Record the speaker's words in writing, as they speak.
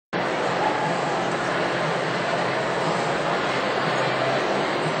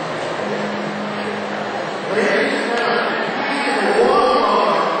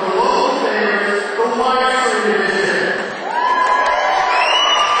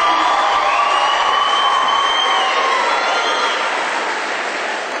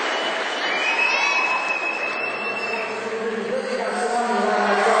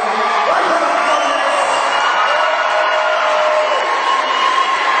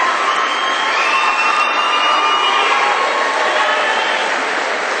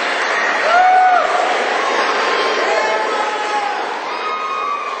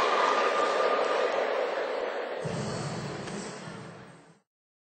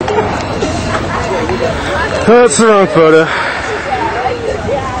That's the wrong photo.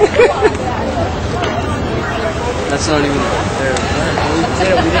 That's not even there.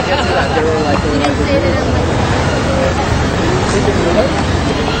 We didn't get to that. They were like,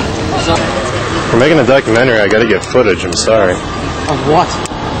 We're making a documentary. I gotta get footage. I'm sorry. Of what?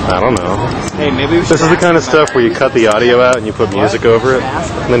 I don't know. Hey, maybe we should. This is the kind of stuff where you cut the audio out and you put music over it,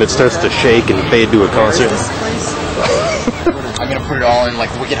 and then it starts to shake and fade to a concert. I'm gonna put it all in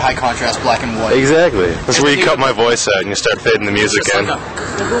like wicked high contrast, black and white. Exactly. That's where you cut my voice out and you start fading the music in.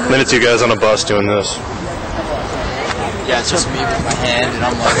 And then it's you guys on a bus doing this. Yeah, it's just me with my hand, and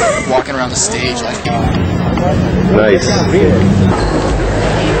I'm like walking around the stage like. Nice.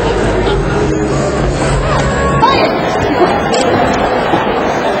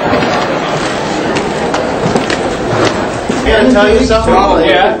 I gotta tell you something.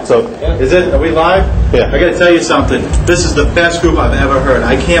 Yeah. So, Is it? Are we live? Yeah. I gotta tell you something. This is the best group I've ever heard.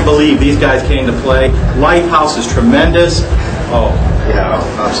 I can't believe these guys came to play. Lifehouse is tremendous. Oh, yeah.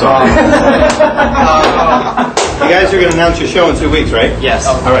 I'm sorry. You guys are gonna announce your show in 2 weeks, right? Yes.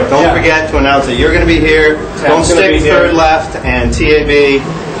 All right. Don't forget to announce that you're gonna be here. Don't stick third left and TAB.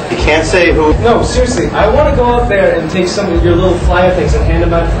 You can't say who. No, seriously, I want to go out there and take some of your little flyer things and hand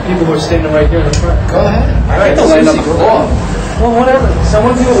them out to people who are standing right here in the front. Go ahead. All right, seriously, well, whatever.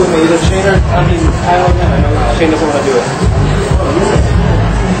 Someone do it with me. Either Shane or, I mean, I don't know. I know Shane doesn't want to do it.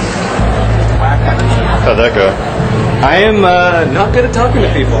 how'd that go? I am not good at talking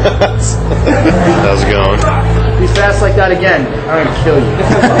to people. How's it going? Be fast like that again. I'm gonna kill you.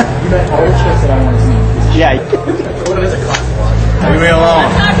 You met all the chicks that I want to see. Yeah. What is it? Leave me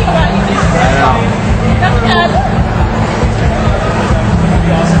alone.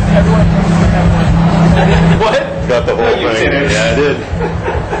 What? Got the whole thing. Yeah, I did.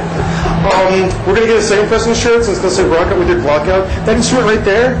 We're gonna get a second pressing shirt, so it's gonna say rock out with your Glock out. That instrument right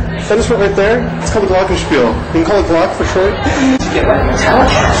there, it's called the Glockenspiel. You can call it Glock for short. I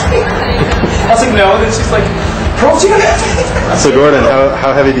was like, no. Then she's like, protein. So Gordon,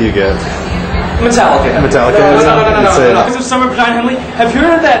 how heavy do you get? Metallica. Metallica? No. Because of Summer of Don Henley. Have you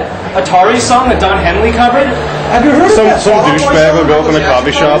heard that Atari song that Don Henley covered? Have you heard of that? Some douchebag will go up in a coffee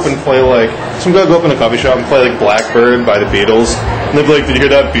shop and play like Blackbird by the Beatles. And they'd be like, did you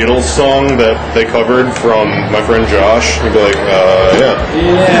hear that Beatles song that they covered from my friend Josh? And you'd be like, yeah.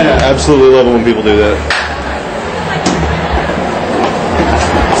 Yeah. Absolutely love it when people do that.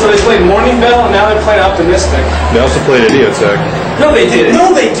 So they played Morning Bell and now they're playing Optimistic. They also played Idiotech. No, they didn't.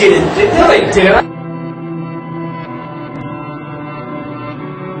 No, they didn't. No, they didn't.